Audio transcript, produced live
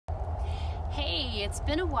Hey, it's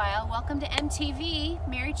been a while. Welcome to MTV,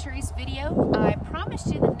 Mary Cherry's video. I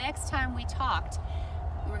promised you the next time we talked,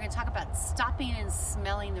 we were going to talk about stopping and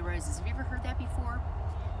smelling the roses. Have you ever heard that before?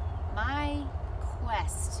 My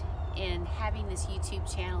quest in having this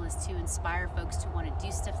YouTube channel is to inspire folks to want to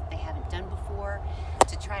do stuff that they haven't done before,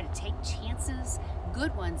 to try to take chances,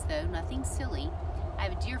 good ones though, nothing silly. I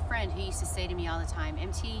have a dear friend who used to say to me all the time,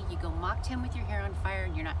 MT, you go Mach 10 with your hair on fire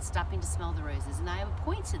and you're not stopping to smell the roses. And I have a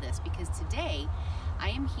point to this because today I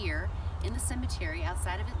am here in the cemetery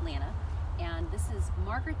outside of Atlanta, and this is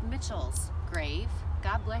Margaret Mitchell's grave.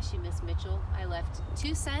 God bless you, Miss Mitchell. I left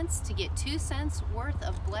 2 cents to get 2 cents worth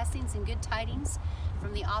of blessings and good tidings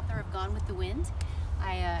from the author of Gone with the Wind.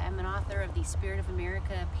 I am an author of the Spirit of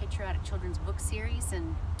America Patriotic Children's Book Series,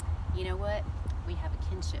 and you know what? We have a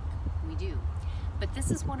kinship. We do. But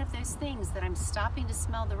this is one of those things that I'm stopping to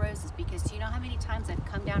smell the roses, because do you know how many times I've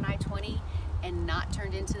come down I-20 and not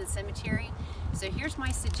turned into the cemetery? So here's my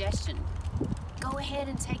suggestion. Go ahead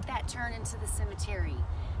and take that turn into the cemetery.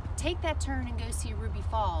 Take that turn and go see Ruby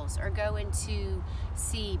Falls, or go into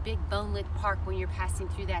see Big Bone Lick Park when you're passing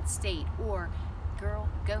through that state. Or girl,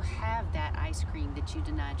 go have that ice cream that you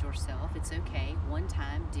denied yourself. It's okay. One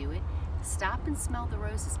time, do it. Stop and smell the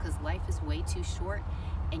roses, because life is way too short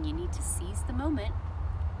and you need to seize the moment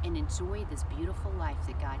and enjoy this beautiful life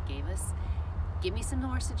that God gave us. Give me some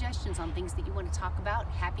more suggestions on things that you want to talk about.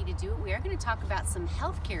 Happy to do it. We are going to talk about some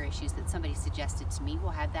healthcare issues that somebody suggested to me.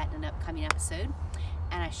 We'll have that in an upcoming episode.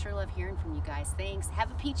 And I sure love hearing from you guys. Thanks. Have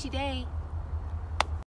a peachy day.